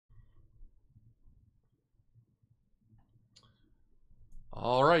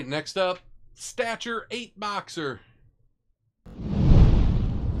All right, next up, Stature 8 Boxer.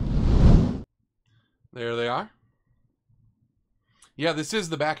 There they are. Yeah, this is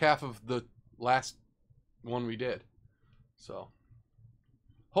the back half of the last one we did. So,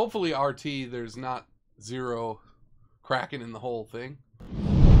 hopefully RT, there's not zero cracking in the whole thing.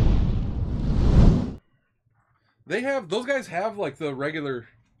 Those guys have like the regular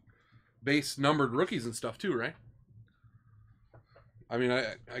base numbered rookies and stuff too, right? I mean,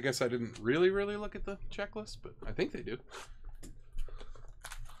 I guess I didn't really look at the checklist, but I think they do.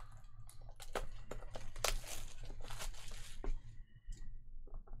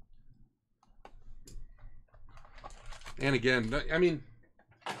 And again, I mean,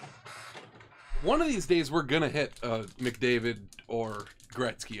 one of these days we're going to hit a McDavid or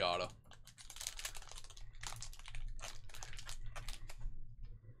Gretzky auto.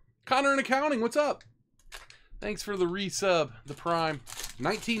 Connor in accounting, what's up? Thanks for the resub, the prime.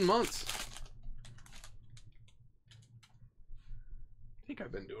 19 months. I think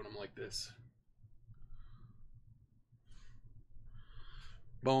I've been doing them like this.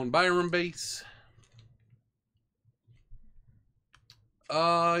 Bone Byram base.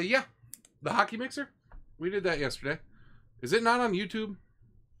 Yeah. The hockey mixer? We did that yesterday. Is it not on YouTube?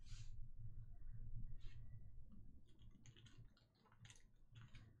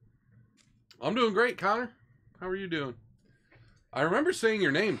 I'm doing great, Connor. How are you doing? I remember saying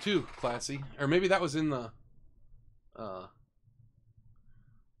your name too, Classy. Or maybe that was in the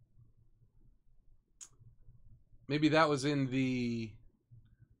maybe that was in the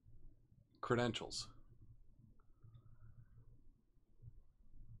credentials.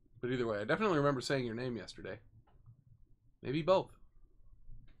 But either way, I definitely remember saying your name yesterday. Maybe both.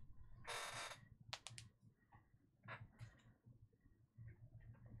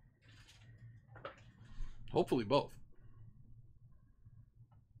 Hopefully both.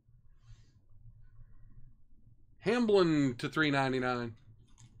 Hamblin to $3.99.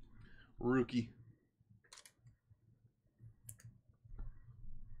 Rookie.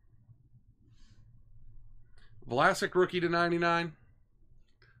 Vlasic rookie to 99.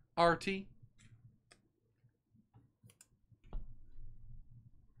 RT.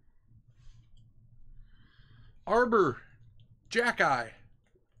 Arbor Jackeye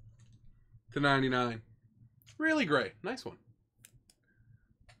to 99. Really great. Nice one.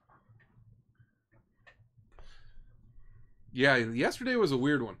 Yeah, yesterday was a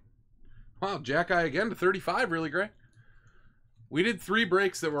weird one. Wow, Jackeye again to 35. Really great. We did 3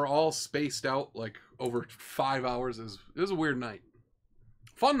 breaks that were all spaced out like over 5 hours. It was a weird night.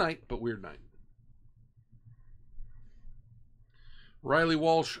 Fun night, but weird night. Riley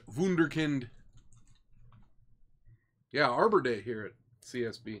Walsh, Wunderkind. Yeah, Arbor Day here at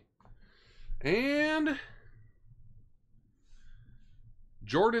CSB. And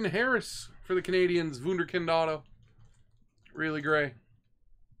Jordan Harris for the Canadians, Wunderkind auto. Really gray.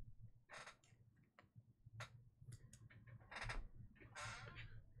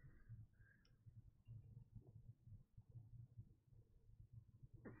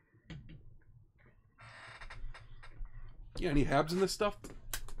 Yeah, any Habs in this stuff?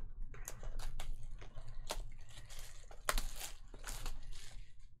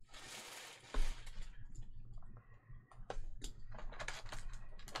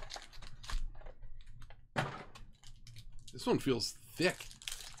 This one feels thick.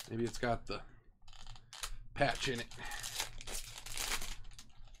 Maybe it's got the patch in it.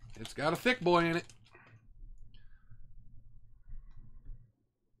 It's got a thick boy in it.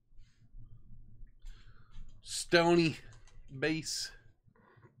 Stony base.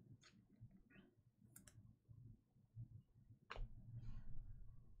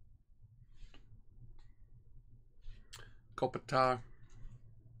 Kopitar.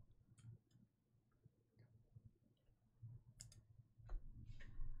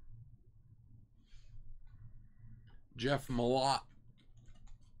 Jeff Malott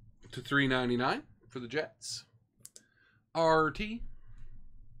to $3.99 for the Jets. RT.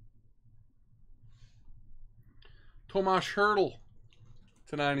 Tomas Hertl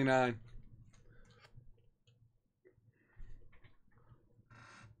to 99.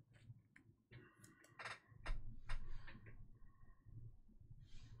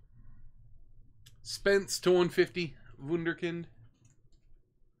 Spence to 150. Wunderkind.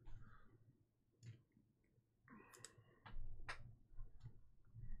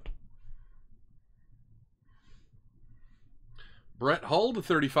 Brett Hull to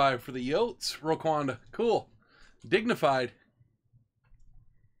 35 for the Yotes. Roquanda. Cool. Dignified.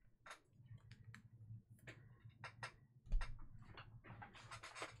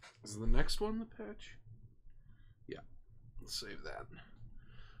 Is the next one the patch? Yeah. Let's save that.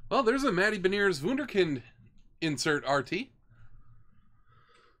 Well, there's a Matty Beniers Wunderkind insert RT.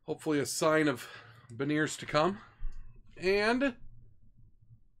 Hopefully a sign of Beniers to come. And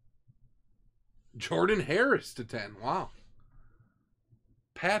Jordan Harris to 10. Wow.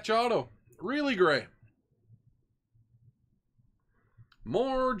 Patch auto. Really gray.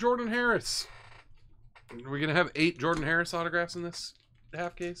 More Jordan Harris. Are we going to have 8 Jordan Harris autographs in this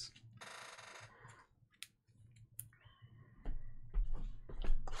half case?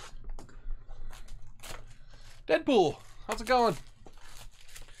 Deadpool, how's it going?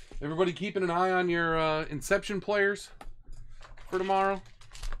 Everybody keeping an eye on your Inception players for tomorrow?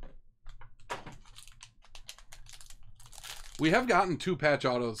 We have gotten 2 patch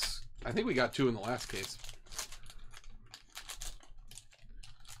autos. I think we got 2 in the last case.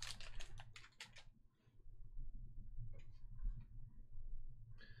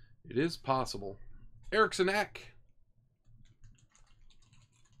 It is possible. Erickson Eck.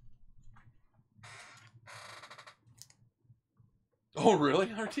 Oh,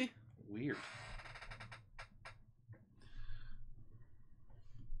 really, RT? Weird.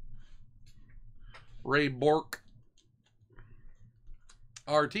 Ray Bork.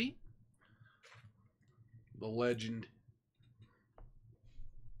 RT. The legend.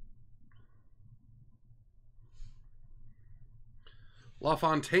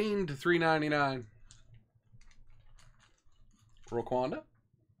 LaFontaine to $3.99. Roquanda.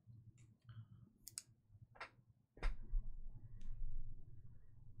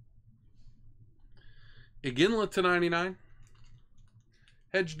 Iginla to 99.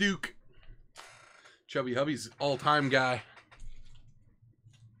 Hedge Duke. Chubby Hubby's all-time guy.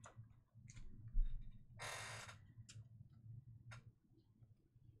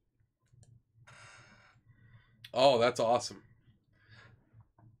 Oh, that's awesome.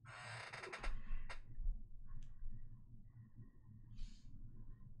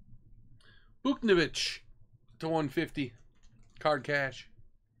 Buknovich to 150. Card cash.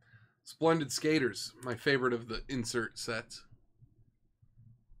 Splendid Skaters, my favorite of the insert sets.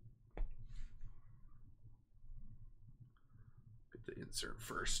 Get the insert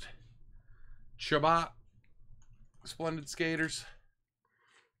first. Chabot. Splendid Skaters.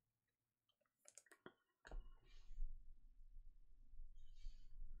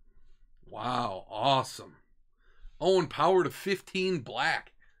 Wow, awesome. Owen Power to 15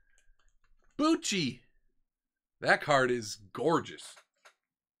 black. Bucci. That card is gorgeous.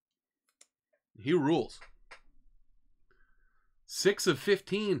 He rules. 6 of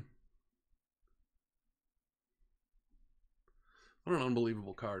 15. What an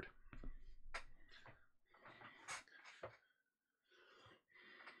unbelievable card.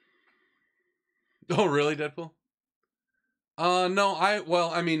 Oh, really, Deadpool? No, I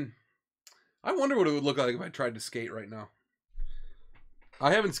wonder what it would look like if I tried to skate right now.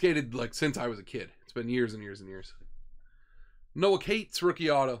 I haven't skated like since I was a kid. It's been years and years and years. Noah Cates, rookie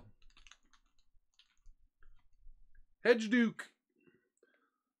auto. Hedge Duke.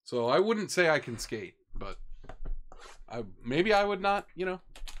 So I wouldn't say I can skate, but maybe I would not,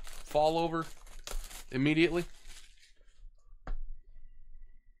 fall over immediately.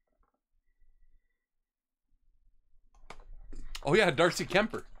 Oh yeah, Darcy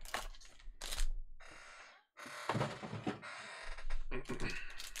Kemper.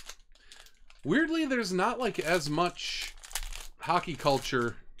 Weirdly, there's not like as much hockey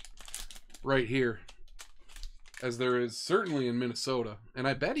culture right here as there is certainly in Minnesota, and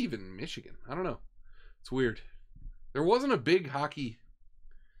I bet even Michigan. I don't know. It's weird. There wasn't a big hockey,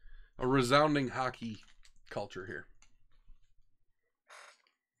 a resounding hockey culture here.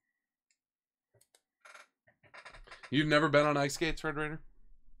 You've never been on ice skates, Red Raider?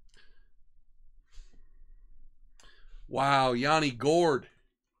 Wow, Yanni Gord.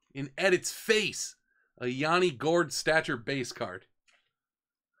 In Edit's face. A Yanni Gord Stature base card.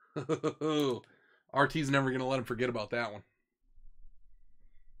 RT's never going to let him forget about that one.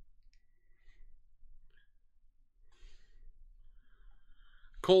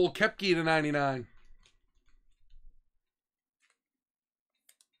 Cole Koepke to 99.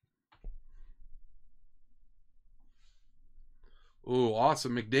 Ooh,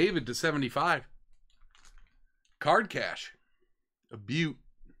 awesome. McDavid to 75. Card cash. A beaut.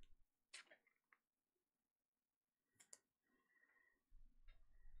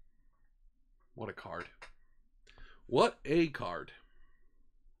 What a card. What a card.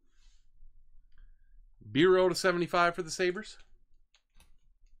 Bureau to 75 for the Sabres.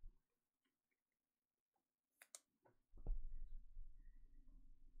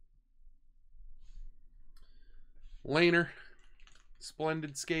 Laner.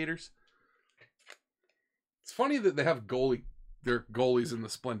 Splendid Skaters. It's funny that they have goalie they're goalies in the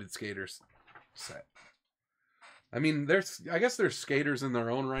Splendid Skaters set. I mean, I guess they're skaters in their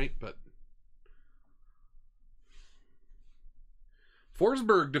own right, but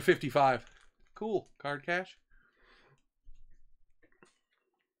Forsberg to 55. Cool. Card cash.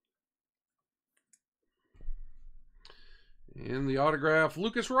 And the autograph,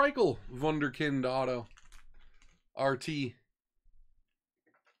 Lucas Reichel, Wunderkind auto. RT.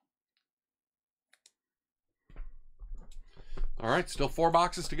 All right, still 4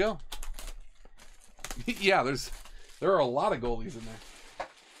 boxes to go. Yeah, there are a lot of goalies in there.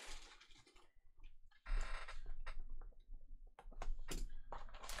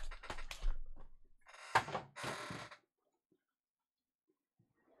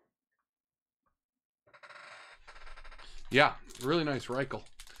 Yeah, really nice Reichel.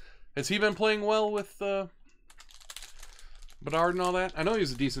 Has he been playing well with Bedard and all that? I know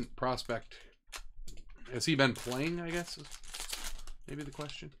he's a decent prospect. Has he been playing, I guess, is maybe the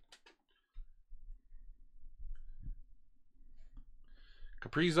question.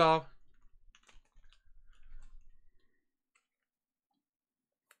 Kaprizov.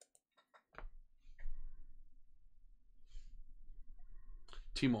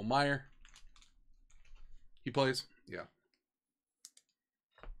 Timo Meier. He plays? Yeah.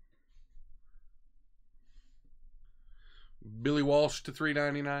 Billy Walsh to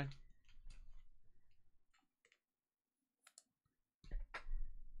 399.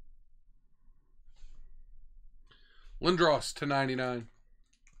 Lindros to 99.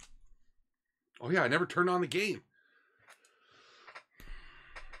 Oh yeah, I never turned on the game.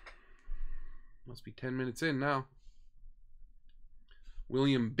 Must be 10 minutes in now.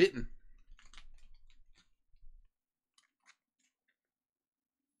 William Bitton.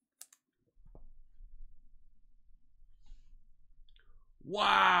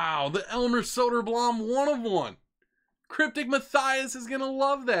 Wow, the Elmer Soderblom 1/1. Cryptic Matthias is going to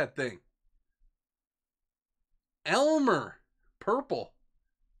love that thing. Elmer, purple.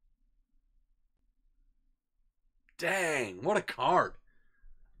 Dang, what a card.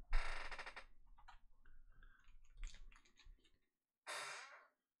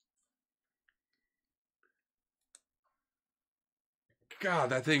 God,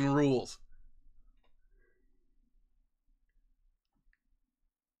 that thing rules.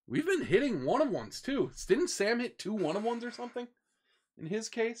 We've been hitting 1/1s too. Didn't Sam hit 2 1/1s or something in his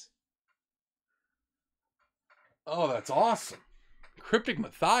case? Oh, that's awesome. Cryptic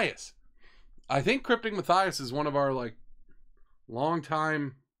Matthias. I think Cryptic Matthias is one of our like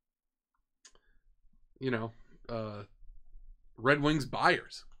long-time, Red Wings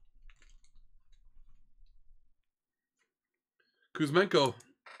buyers. Kuzmenko,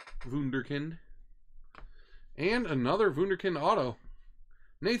 Wunderkind. And another Wunderkind auto.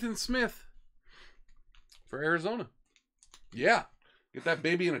 Nathan Smith for Arizona. Yeah, get that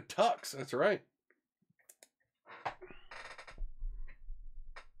baby in a tux. That's right.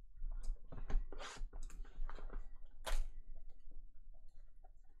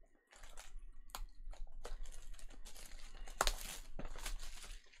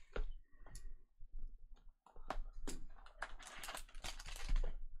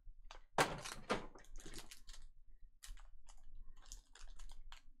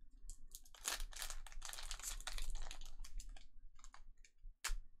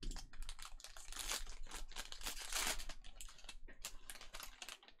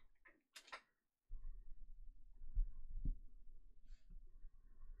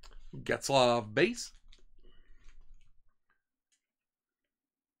 Getzlaf base.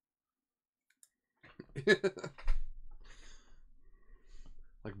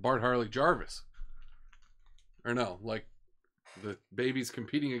 Like Bart Harley Jarvis. Or no, like the baby's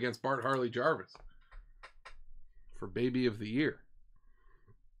competing against Bart Harley Jarvis for baby of the year.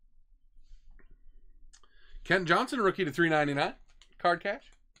 Kent Johnson, rookie to 399. Card cash.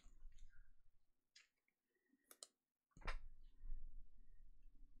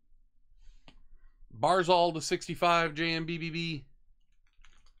 Barzal to 65, JMBBB.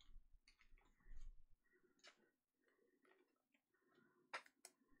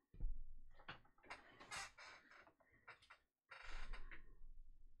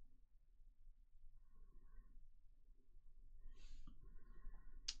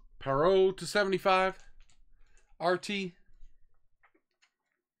 Perot to 75. RT.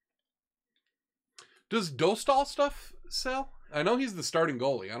 Does Dostal stuff sell? I know he's the starting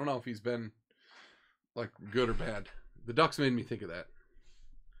goalie. I don't know if he's been like good or bad. The Ducks made me think of that.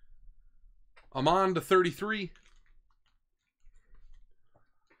 Amon to 33.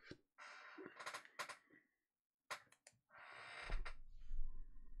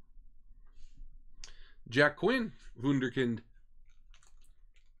 Jack Quinn, Wunderkind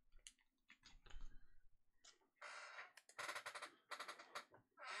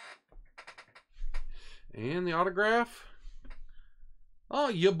And the autograph. Oh,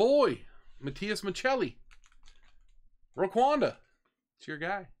 your boy, Matthias Michelli. Roquanda. It's your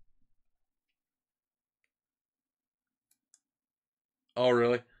guy. Oh,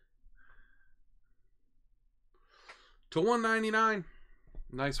 really? To 199.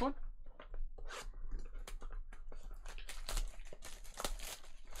 Nice one.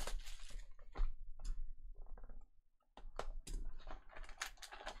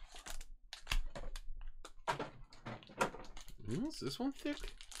 Is this one thick?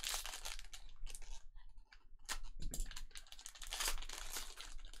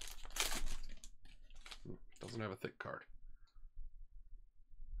 Doesn't have a thick card.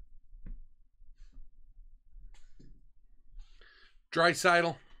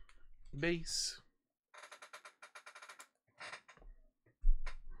 Draisaitl base.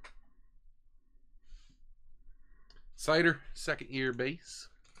 Cider, second year base.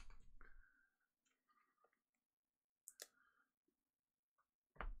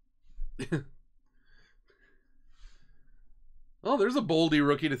 Oh, there's a Boldy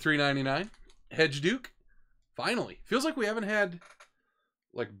rookie to 399. Hedge Duke. Finally. Feels like we haven't had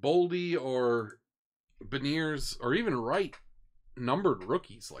like Boldy or Beniers or even Wright numbered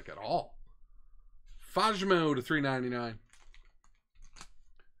rookies like at all. Fajmo to 399.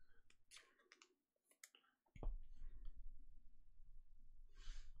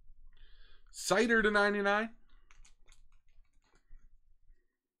 Cider to 99.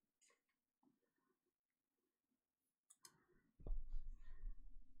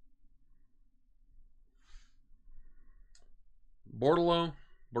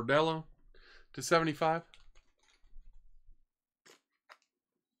 Bordello to 75.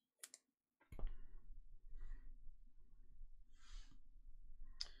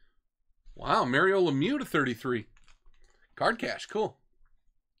 Wow, Mario Lemieux to 33. Card cash, cool.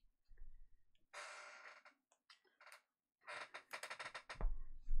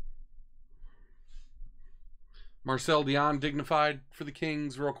 Marcel Dion dignified for the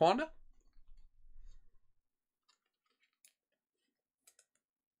Kings, Roquanda.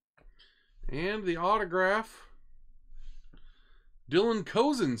 And the autograph, Dylan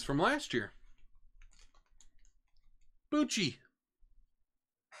Cozens from last year. Bucci.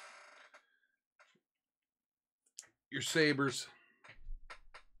 Your Sabres.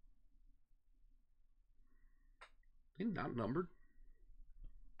 They're not numbered.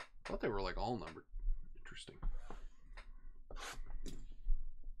 I thought they were like all numbered. Interesting.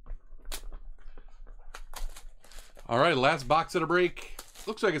 All right, last box of the break.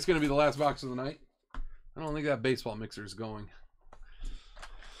 Looks like it's going to be the last box of the night. I don't think that baseball mixer is going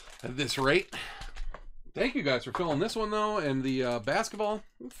at this rate. Thank you guys for filling this one, though, and the basketball.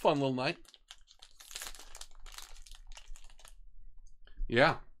 Fun little night.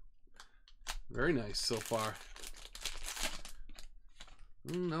 Yeah. Very nice so far.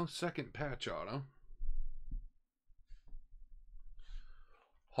 No second patch auto.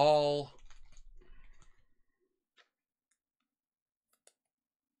 Hall.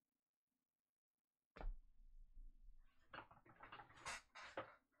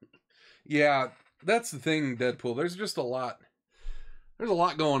 Yeah, that's the thing, Deadpool. There's just a lot. There's a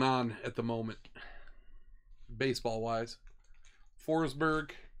lot going on at the moment, baseball-wise.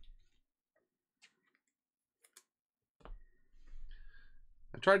 Forsberg.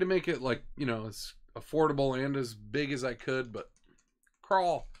 I tried to make it like, you know, as affordable and as big as I could, but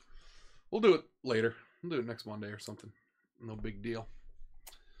crawl. We'll do it later. We'll do it next Monday or something. No big deal.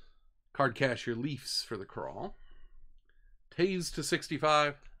 Card Cashier Leafs for the crawl. Taze to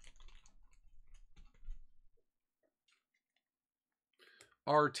 65.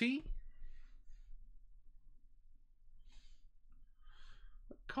 RT.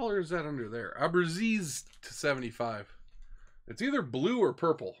 What color is that under there? Aberziz to 75. It's either blue or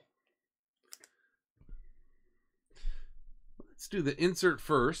purple. Let's do the insert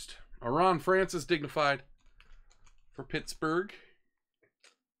first. Aron Francis dignified for Pittsburgh.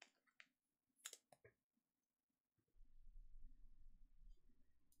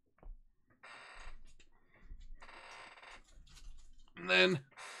 And then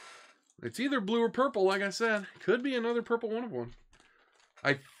it's either blue or purple, like I said. Could be another purple one of one.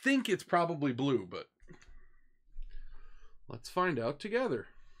 I think it's probably blue, but let's find out together.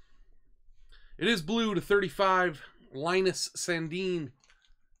 It is blue to 35. Linus Sandin,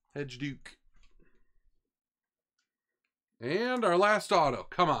 Hedge Duke. And our last auto.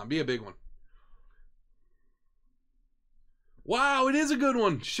 Come on, be a big one. Wow, it is a good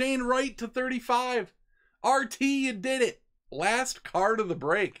one. Shane Wright to 35. RT, you did it. Last card of the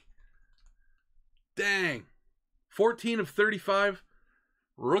break. Dang. 14 of 35.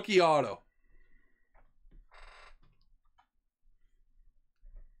 Rookie auto.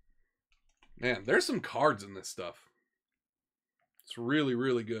 Man, there's some cards in this stuff. It's really,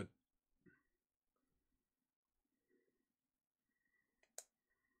 really good.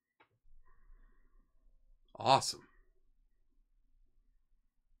 Awesome.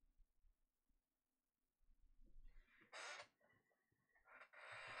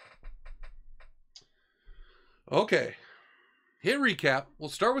 Okay. Hit recap. We'll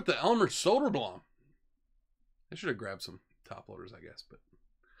start with the Elmer Soderblom. I should have grabbed some top loaders, I guess, but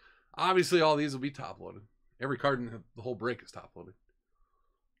obviously all these will be top loaded. Every card in the whole break is top loaded.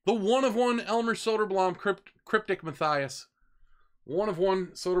 The 1/1 Elmer Soderblom Cryptic Matthias.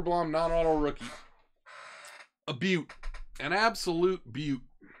 1/1 Soderblom non-auto rookie. A beaut. An absolute beaut.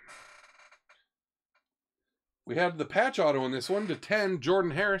 We had the patch auto in this one to 10,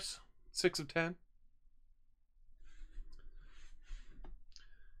 Jordan Harris. 6/10.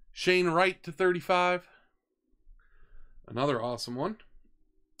 Shane Wright to 35. Another awesome one.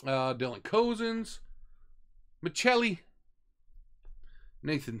 Dylan Cozens. Michelli.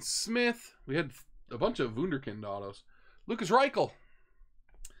 Nathan Smith. We had a bunch of Wunderkind autos. Lucas Reichel.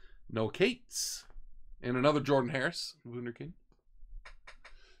 No Cates. And another Jordan Harris. Wunderkind.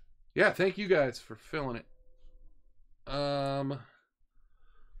 Yeah, thank you guys for filling it. We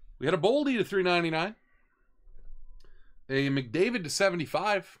had a Boldy to 399. A McDavid to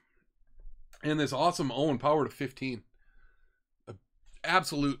 75. And this awesome Owen Power to 15. An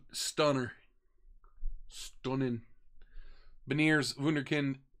absolute stunner. Stunning. Beniers,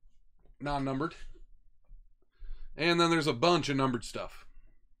 Wunderkind, non-numbered. And then there's a bunch of numbered stuff.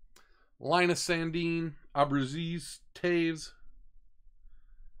 Linus Sandin, Abruzzese, Taves,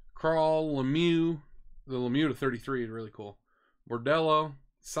 Kral, Lemieux. The Lemieux to 33 is really cool. Bordello,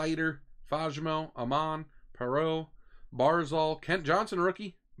 Sider, Fajmo, Amon, Perot, Barzal, Kent Johnson,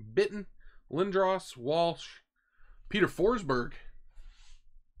 rookie, Bitten, Lindros, Walsh, Peter Forsberg.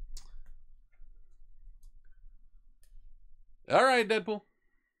 All right, Deadpool.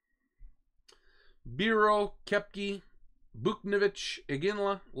 Biro, Kepke, Buknovich,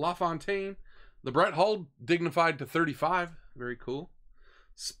 Iginla, LaFontaine. The Brett Hull dignified to 35. Very cool.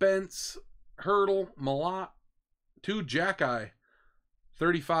 Spence, Hurdle, Malott. 2 Jackeye,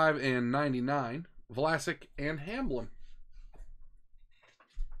 35 and 99. Vlasic and Hamblin.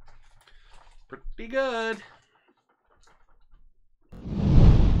 Pretty good.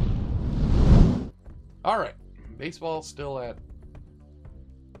 All right. Baseball still at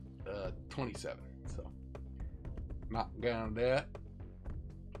 27, so not gonna do that.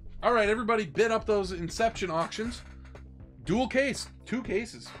 All right, everybody bid up those Inception auctions. Dual case, 2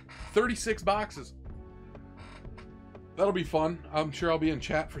 cases, 36 boxes. That'll be fun. I'm sure I'll be in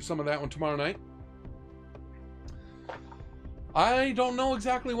chat for some of that one tomorrow night. I don't know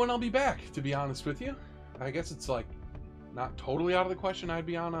exactly when I'll be back, to be honest with you. I guess it's like not totally out of the question I'd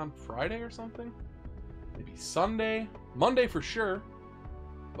be on Friday or something. Maybe Sunday, Monday for sure.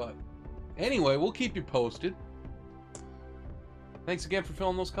 But anyway, we'll keep you posted. Thanks again for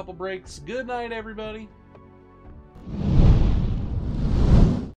filling those couple breaks. Good night, everybody.